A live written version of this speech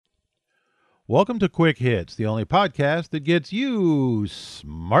Welcome to Quick Hits, the only podcast that gets you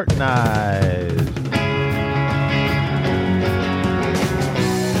smartenized.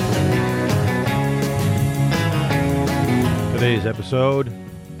 Today's episode,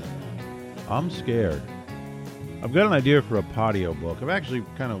 I'm scared. I've got an idea for a patio book. I've actually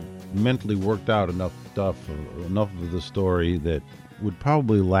kind of mentally worked out enough stuff, enough of the story that would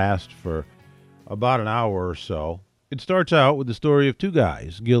probably last for about an hour or so. It starts out with the story of two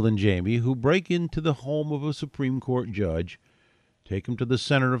guys, Gil and Jamie, who break into the home of a Supreme Court judge, take him to the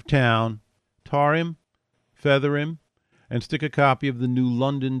center of town, tar him, feather him, and stick a copy of the new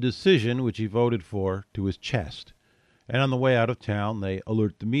London decision, which he voted for, to his chest. And on the way out of town, they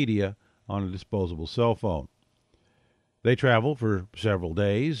alert the media on a disposable cell phone. They travel for several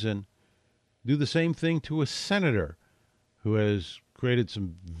days and do the same thing to a senator who has created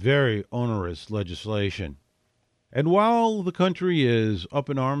some very onerous legislation. And while the country is up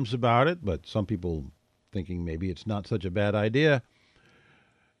in arms about it, but some people thinking maybe it's not such a bad idea,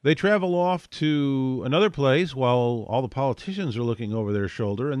 they travel off to another place while all the politicians are looking over their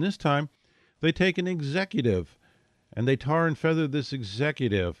shoulder, and this time they take an executive, and they tar and feather this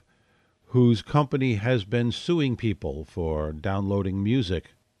executive whose company has been suing people for downloading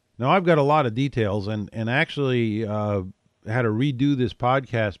music. Now, I've got a lot of details, and actually had to redo this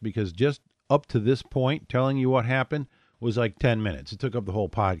podcast because just up to this point, telling you what happened was like 10 minutes. It took up the whole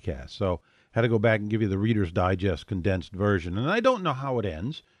podcast. So had to go back and give you the Reader's Digest condensed version. And I don't know how it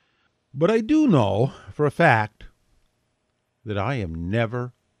ends, but I do know for a fact that I am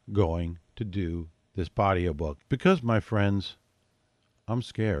never going to do this patio book because, my friends, I'm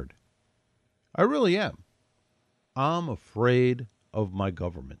scared. I really am. I'm afraid of my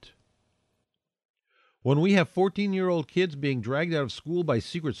government. When we have 14-year-old kids being dragged out of school by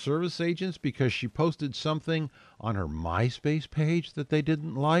Secret Service agents because she posted something on her MySpace page that they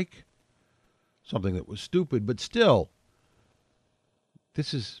didn't like, something that was stupid, but still,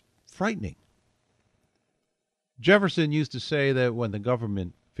 this is frightening. Jefferson used to say that when the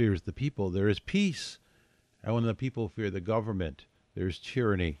government fears the people, there is peace, and when the people fear the government, there is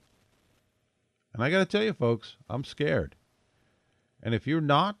tyranny. And I got to tell you, folks, I'm scared. And if you're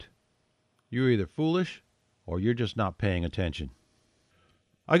not, you're either foolish or you're just not paying attention.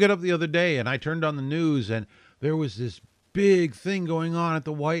 I got up the other day and I turned on the news and there was this big thing going on at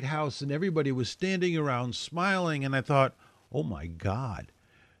the White House and everybody was standing around smiling, and I thought, oh my God,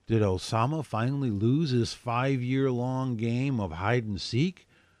 did Osama finally lose his 5-year-long game of hide and seek?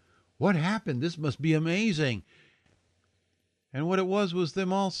 What happened? This must be amazing. And what it was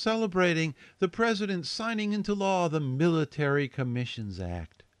them all celebrating the president signing into law the Military Commissions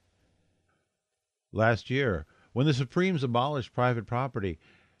Act. Last year, when the Supremes abolished private property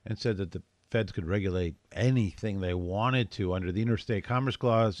and said that the feds could regulate anything they wanted to under the Interstate Commerce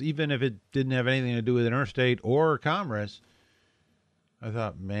Clause, even if it didn't have anything to do with interstate or commerce, I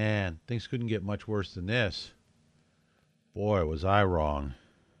thought, man, things couldn't get much worse than this. Boy, was I wrong.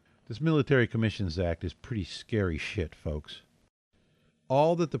 This Military Commissions Act is pretty scary shit, folks.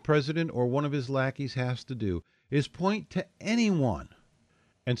 All that the president or one of his lackeys has to do is point to anyone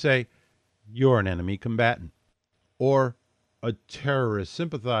and say, you're an enemy combatant or a terrorist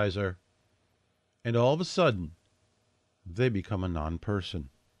sympathizer, and all of a sudden, they become a non-person.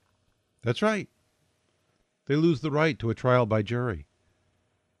 That's right. They lose the right to a trial by jury.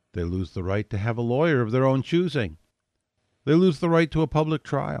 They lose the right to have a lawyer of their own choosing. They lose the right to a public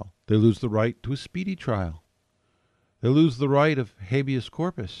trial. They lose the right to a speedy trial. They lose the right of habeas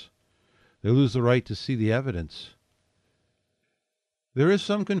corpus. They lose the right to see the evidence. There is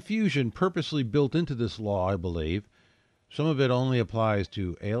some confusion purposely built into this law, I believe. Some of it only applies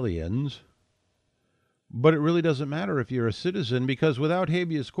to aliens. But it really doesn't matter if you're a citizen, because without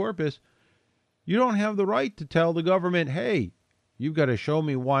habeas corpus, you don't have the right to tell the government, hey, you've got to show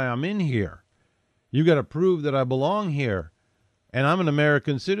me why I'm in here. You've got to prove that I belong here, and I'm an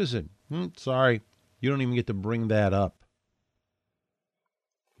American citizen. Sorry, you don't even get to bring that up.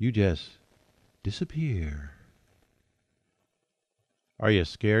 You just disappear. Are you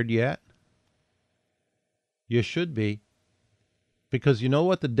scared yet? You should be. Because you know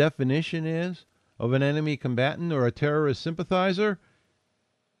what the definition is of an enemy combatant or a terrorist sympathizer?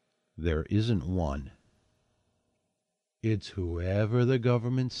 There isn't one. It's whoever the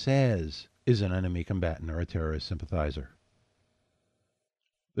government says is an enemy combatant or a terrorist sympathizer.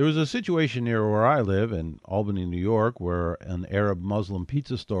 There was a situation near where I live in Albany, New York, where an Arab Muslim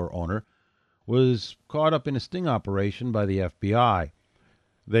pizza store owner was caught up in a sting operation by the FBI.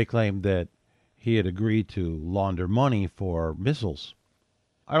 They claimed that he had agreed to launder money for missiles.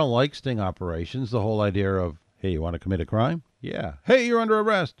 I don't like sting operations. The whole idea of, hey, you want to commit a crime? Yeah. Hey, you're under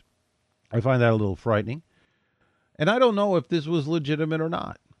arrest. I find that a little frightening. And I don't know if this was legitimate or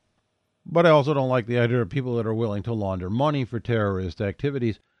not. But I also don't like the idea of people that are willing to launder money for terrorist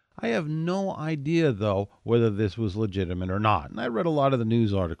activities. I have no idea, though, whether this was legitimate or not. And I read a lot of the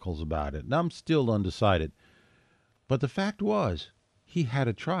news articles about it, and I'm still undecided. But the fact was, he had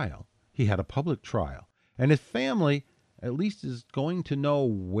a trial. He had a public trial. And his family at least is going to know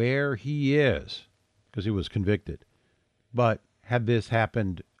where he is, because he was convicted. But had this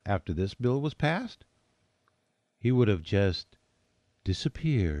happened after this bill was passed, he would have just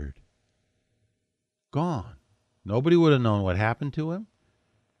disappeared. Gone. Nobody would have known what happened to him.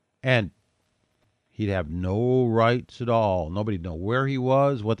 And he'd have no rights at all. Nobody'd know where he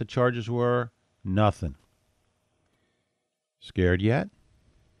was, what the charges were, nothing. Scared yet?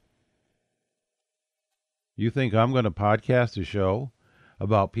 You think I'm going to podcast a show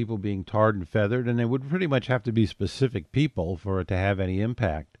about people being tarred and feathered, and it would pretty much have to be specific people for it to have any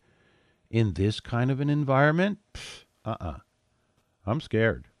impact. In this kind of an environment? I'm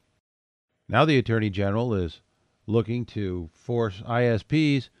scared. Now the Attorney General is looking to force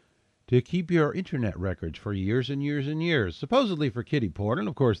ISPs to keep your internet records for years and years and years, supposedly for kiddie porn, and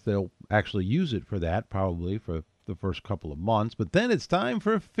of course they'll actually use it for that, probably for the first couple of months, but then it's time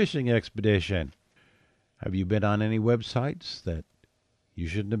for a fishing expedition. Have you been on any websites that you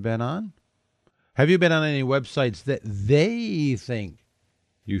shouldn't have been on? Have you been on any websites that they think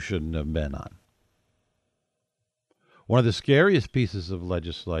you shouldn't have been on? One of the scariest pieces of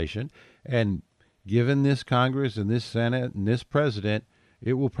legislation, and given this Congress and this Senate and this president,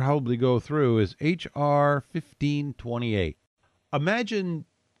 it will probably go through, is H.R. 1528. Imagine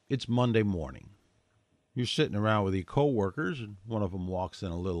it's Monday morning. You're sitting around with your coworkers, and one of them walks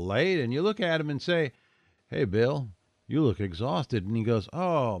in a little late, and you look at him and say, "Hey, Bill, you look exhausted." And he goes,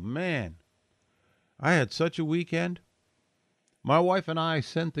 "Oh, man, I had such a weekend. My wife and I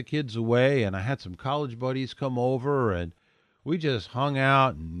sent the kids away, and I had some college buddies come over, and we just hung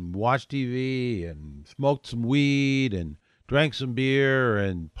out and watched TV and smoked some weed and drank some beer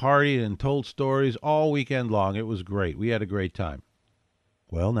and partied and told stories all weekend long. It was great. We had a great time."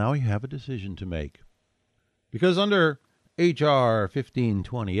 Well, now you have a decision to make. Because under H.R.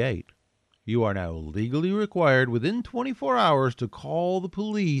 1528, you are now legally required within 24 hours to call the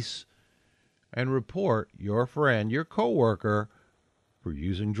police and report your friend, your coworker, for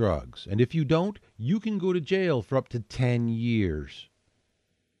using drugs. And if you don't, you can go to jail for up to 10 years.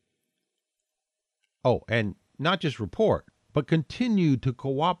 Oh, and not just report, but continue to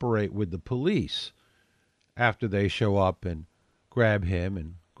cooperate with the police after they show up and grab him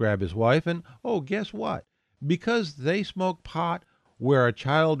and grab his wife. And, oh, guess what? Because they smoke pot where a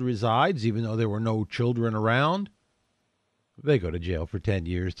child resides, even though there were no children around, they go to jail for 10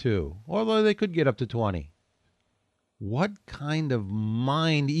 years too, although they could get up to 20. What kind of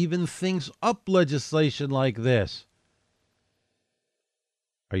mind even thinks up legislation like this?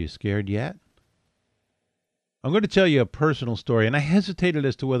 Are you scared yet? I'm going to tell you a personal story, and I hesitated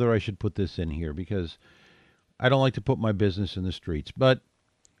as to whether I should put this in here because I don't like to put my business in the streets, but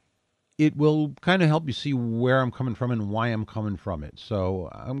it will kind of help you see where I'm coming from and why I'm coming from it. So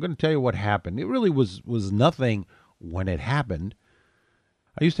I'm going to tell you what happened. It really was nothing when it happened.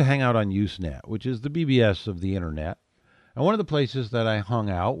 I used to hang out on Usenet, which is the BBS of the internet. And one of the places that I hung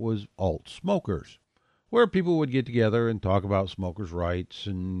out was Alt Smokers, where people would get together and talk about smokers' rights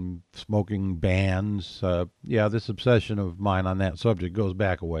and smoking bans. This obsession of mine on that subject goes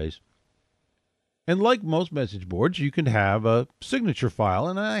back a ways. And like most message boards, you can have a signature file.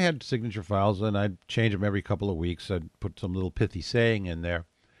 And I had signature files, and I'd change them every couple of weeks. I'd put some little pithy saying in there.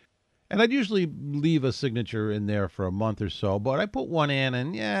 And I'd usually leave a signature in there for a month or so. But I put one in,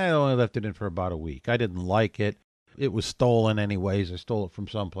 and I only left it in for about a week. I didn't like it. It was stolen anyways. I stole it from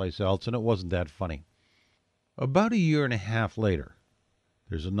someplace else, and it wasn't that funny. About a year and a half later,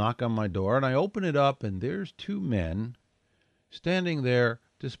 there's a knock on my door, and I open it up, and there's two men standing there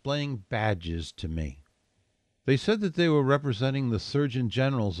displaying badges to me. They said that they were representing the Surgeon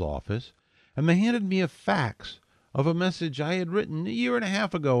General's office, and they handed me a fax of a message I had written a year and a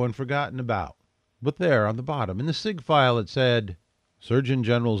half ago and forgotten about. But there, on the bottom, in the SIG file, it said, "Surgeon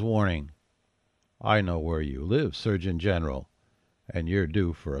General's warning. I know where you live, Surgeon General, and you're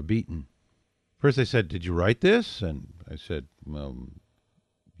due for a beating." First they said, "Did you write this?" And I said,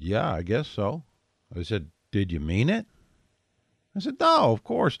 "Yeah, I guess so." I said, "Did you mean it?" I said, "No, of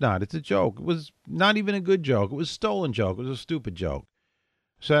course not. It's a joke. It was not even a good joke. It was a stolen joke. It was a stupid joke."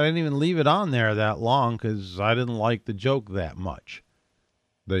 So I didn't even leave it on there that long because I didn't like the joke that much.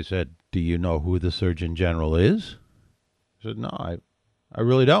 They said, "Do you know who the Surgeon General is?" I said, "No, I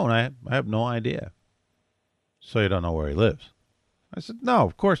really don't. I have no idea." "So you don't know where he lives?" I said, "No,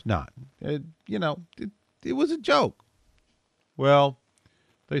 of course not. It was a joke. Well,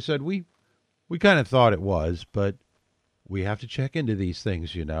 they said, we kind of thought it was, but we have to check into these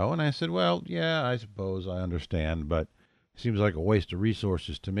things, And I said, well, yeah, I suppose I understand, but it seems like a waste of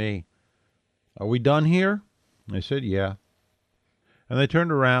resources to me. Are we done here? They said, yeah. And they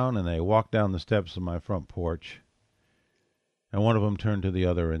turned around and they walked down the steps of my front porch. And one of them turned to the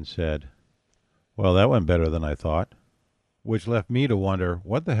other and said, well, that went better than I thought. Which left me to wonder,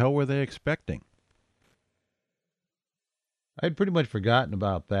 what the hell were they expecting? I had pretty much forgotten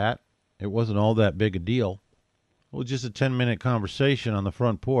about that. It wasn't all that big a deal. It was just a 10-minute conversation on the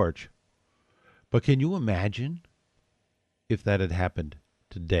front porch. But can you imagine if that had happened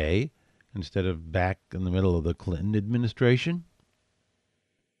today instead of back in the middle of the Clinton administration?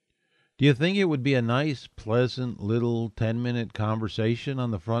 Do you think it would be a nice, pleasant little 10-minute conversation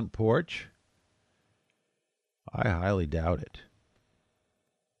on the front porch? I highly doubt it.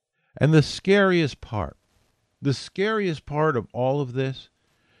 And the scariest part of all of this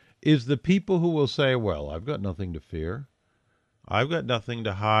is the people who will say, well, I've got nothing to fear. I've got nothing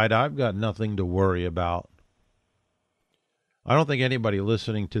to hide. I've got nothing to worry about. I don't think anybody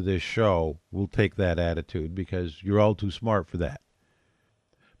listening to this show will take that attitude because you're all too smart for that.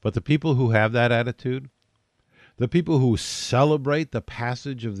 But the people who have that attitude, the people who celebrate the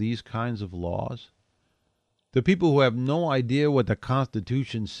passage of these kinds of laws, the people who have no idea what the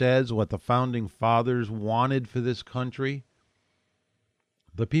Constitution says, what the Founding Fathers wanted for this country,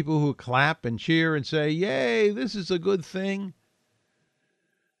 the people who clap and cheer and say, yay, this is a good thing,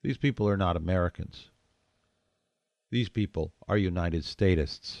 these people are not Americans. These people are United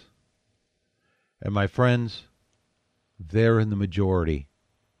Statists. And my friends, they're in the majority.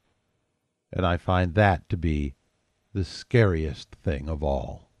 And I find that to be the scariest thing of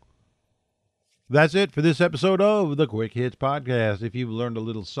all. That's it for this episode of the Quick Hits Podcast. If you've learned a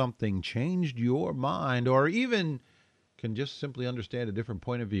little something, changed your mind, or even can just simply understand a different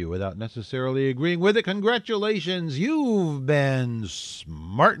point of view without necessarily agreeing with it, congratulations, you've been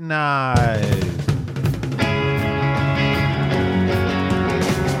smartenized.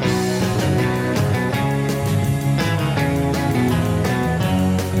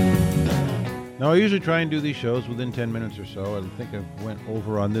 Now, I usually try and do these shows within 10 minutes or so. I think I went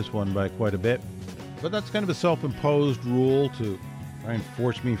over on this one by quite a bit. But that's kind of a self-imposed rule to try and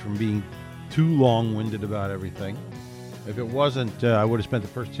force me from being too long-winded about everything. If it wasn't, I would have spent the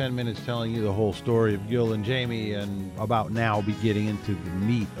first 10 minutes telling you the whole story of Gil and Jamie, and about now be getting into the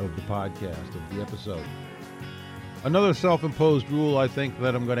meat of the podcast, of the episode. Another self-imposed rule I think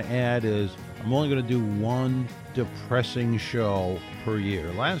that I'm going to add is I'm only going to do one depressing show per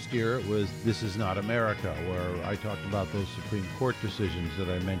year. Last year it was This Is Not America, where I talked about those Supreme Court decisions that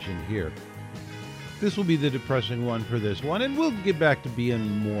I mentioned here. This will be the depressing one for this one, and we'll get back to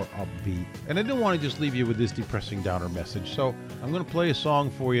being more upbeat. And I didn't want to just leave you with this depressing downer message, so I'm going to play a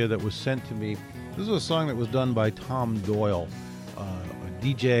song for you that was sent to me. This is a song that was done by Tom Doyle, a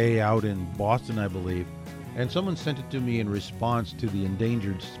DJ out in Boston, I believe. And someone sent it to me in response to the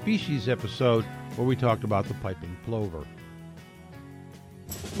Endangered Species episode where we talked about the piping plover.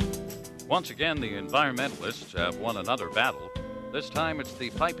 Once again, the environmentalists have won another battle. This time it's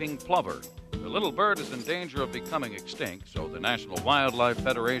the piping plover. The little bird is in danger of becoming extinct, so the National Wildlife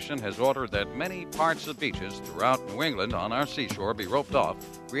Federation has ordered that many parts of beaches throughout New England on our seashore be roped off,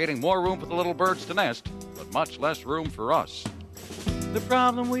 creating more room for the little birds to nest, but much less room for us. The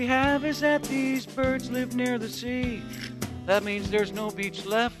problem we have is that these birds live near the sea. That means there's no beach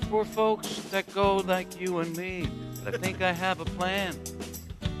left for folks that go like you and me. But I think I have a plan.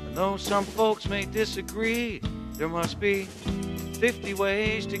 And though some folks may disagree, there must be 50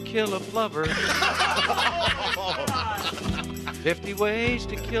 ways to kill a plover. 50 ways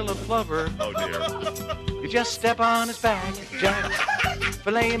to kill a plover. Oh, dear. You just step on his back, Jack.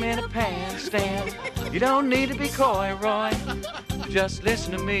 Fillet him in a pan stand. You don't need to be coy, Roy. Just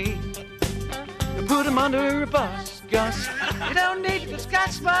listen to me. You put him under a bus, Gus. You don't need to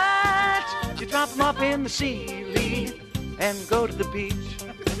discuss much. You drop him up in the sea, Lee, and go to the beach.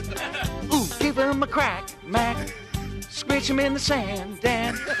 Ooh, give him a crack, Mac. Screech him in the sand,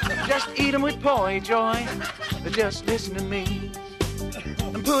 Dan. Just eat him with poi, Joy. Just listen to me.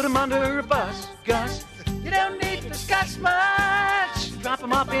 And put him under a bus, Gus. You don't need to discuss much. Drop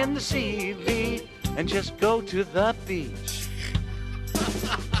him up in the sea, Lee, and just go to the beach.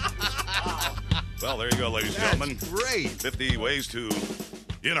 Well, there you go, ladies and gentlemen. Great. 50 ways to,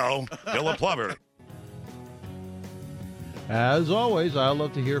 kill a plover. As always, I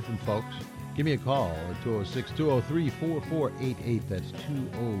love to hear from folks. Give me a call at 206-203-4488. That's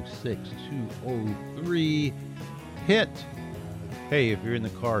 206-203-HIT. Hey, if you're in the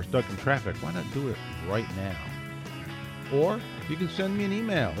car stuck in traffic, why not do it right now? Or you can send me an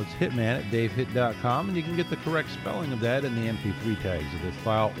email. It's hitman@davehit.com, and you can get the correct spelling of that in the MP3 tags of this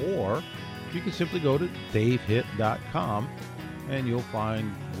file. Or you can simply go to davehit.com, and you'll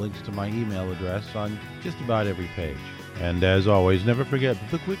find links to my email address on just about every page. And as always, never forget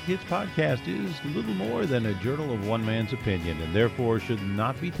that the Quick Hits Podcast is little more than a journal of one man's opinion, and therefore should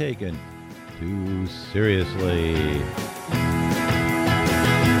not be taken too seriously.